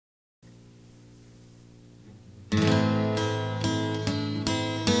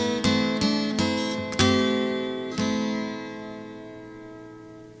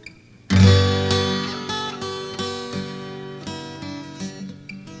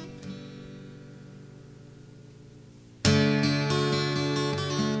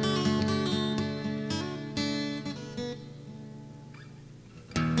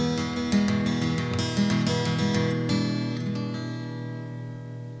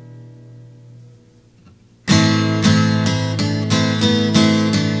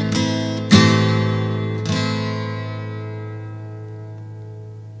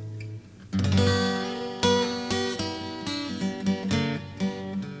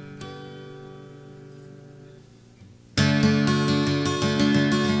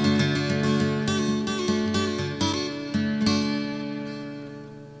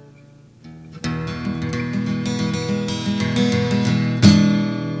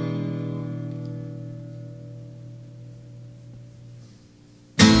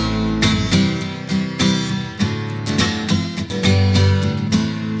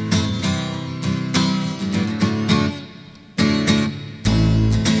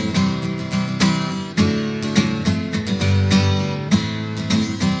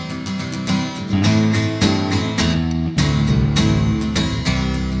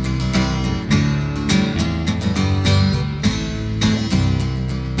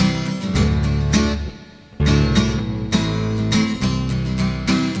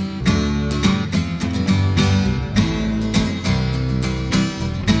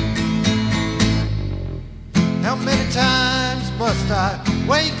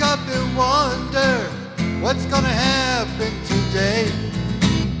wake up and wonder what's gonna happen today.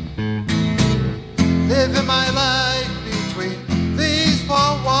 Living my life between these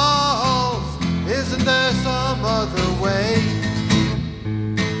four walls, isn't there some other way?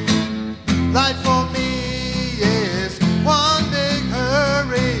 Life for me is one big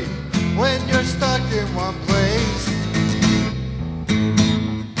hurry when you're stuck in one place.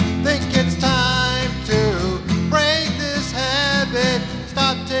 Think it's time to break this habit,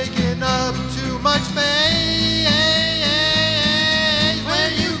 stop taking up too much space.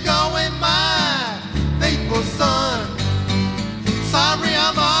 Where you going, my faithful son? Sorry,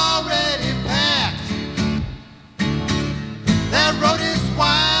 I'm already packed. That road is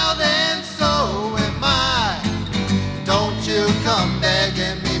wild and so am I. Don't you come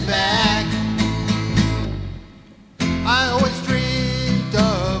begging me back. I always dreamed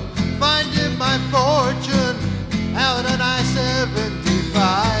of finding my fortune out on I-75.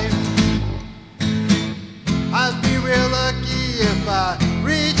 I'd be real lucky if I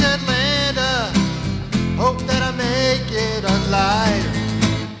reach Atlanta. Hope that I make it alive.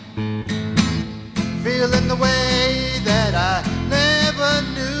 Feeling the way that I never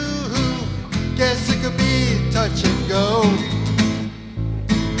knew. Guess it could be touch and go.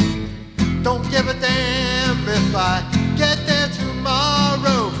 Don't give a damn if I get there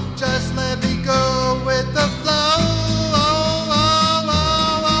tomorrow. Just let me go with the flow.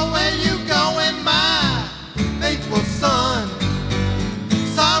 Where you going, my faithful son?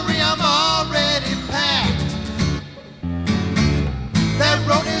 Sorry, I'm already packed. That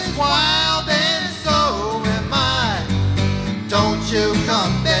road is wild and so am I. Don't you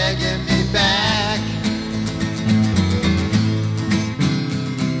come begging me back.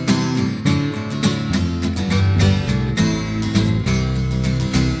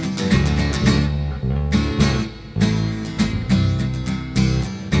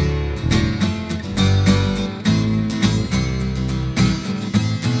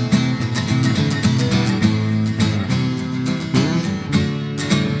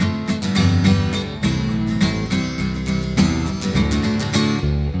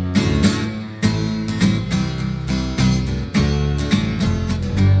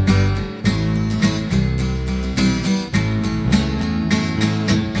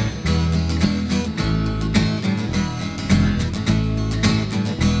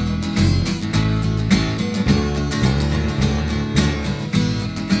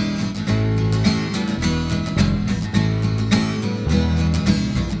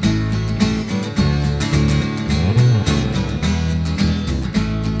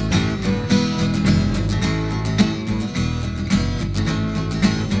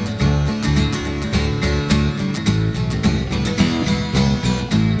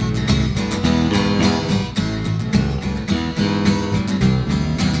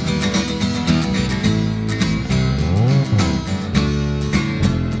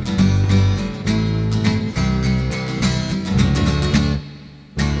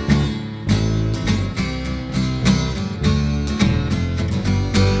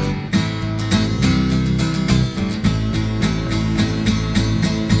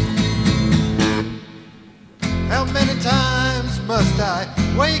 How many times must I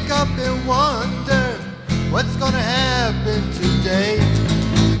wake up and wonder what's gonna happen today?